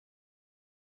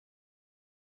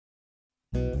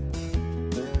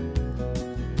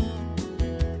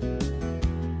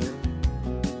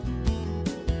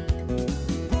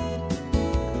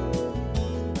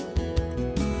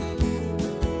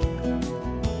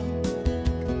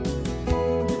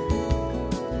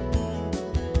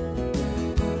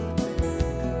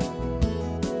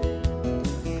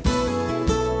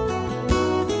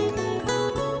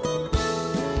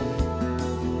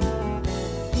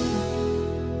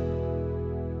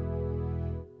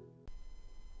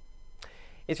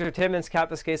It's your 10 minutes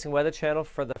Kapuskasing weather channel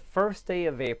for the first day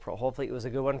of April. Hopefully it was a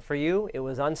good one for you. It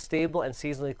was unstable and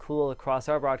seasonally cool across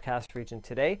our broadcast region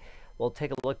today. We'll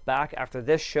take a look back after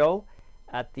this show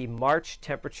at the March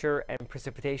temperature and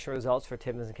precipitation results for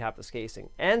 10 minutes Kapuskasing.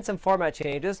 And some format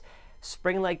changes,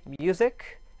 spring-like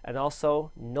music, and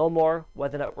also no more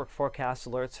Weather Network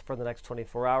forecast alerts for the next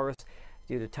 24 hours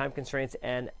due to time constraints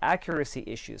and accuracy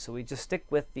issues. So we just stick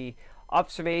with the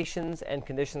observations and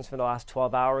conditions for the last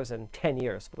 12 hours and 10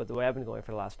 years with the way I've been going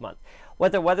for the last month.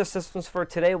 What the weather systems for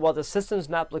today? Well, the systems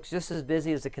map looks just as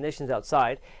busy as the conditions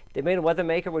outside. They made a weather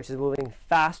maker which is moving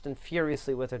fast and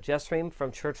furiously with a jet stream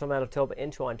from Churchill, Manitoba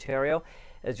into Ontario,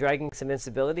 is dragging some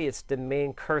instability. It's the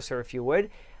main cursor, if you would.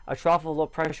 A trough of low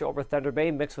pressure over Thunder Bay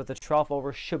mixed with a trough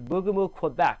over Chibougamau,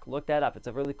 Quebec. Look that up. It's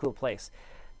a really cool place.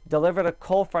 Delivered a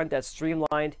cold front that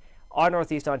streamlined our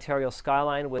northeast Ontario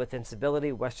skyline with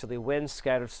instability, westerly winds,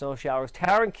 scattered snow showers,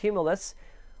 towering cumulus.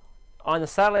 On the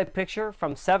satellite picture,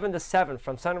 from 7 to 7,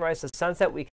 from sunrise to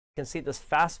sunset, we can see this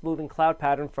fast-moving cloud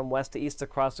pattern from west to east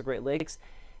across the Great Lakes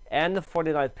and the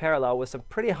 49th parallel with some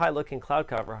pretty high-looking cloud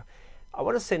cover. I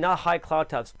want to say not high cloud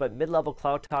tops, but mid-level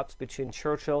cloud tops between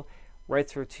Churchill right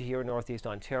through to here in northeast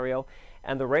Ontario.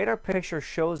 And the radar picture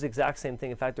shows the exact same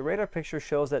thing. In fact, the radar picture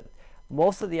shows that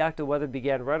most of the active weather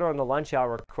began right around the lunch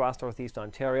hour across northeast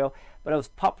Ontario, but it was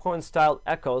popcorn-style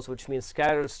echoes, which means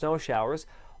scattered snow showers,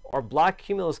 or black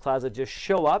cumulus clouds that just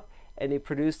show up and they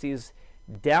produce these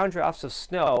downdrafts of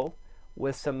snow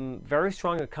with some very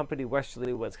strong accompanied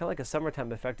westerly winds, kind of like a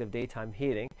summertime effect of daytime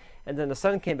heating. And then the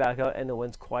sun came back out and the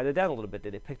winds quieted down a little bit.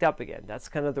 They picked up again. That's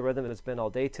kind of the rhythm that it's been all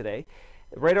day today.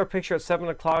 The radar picture at 7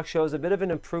 o'clock shows a bit of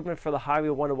an improvement for the Highway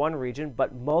 101 region,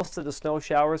 but most of the snow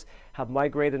showers have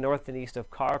migrated north and east of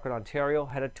Carrick, Ontario,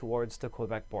 headed towards the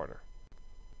Quebec border.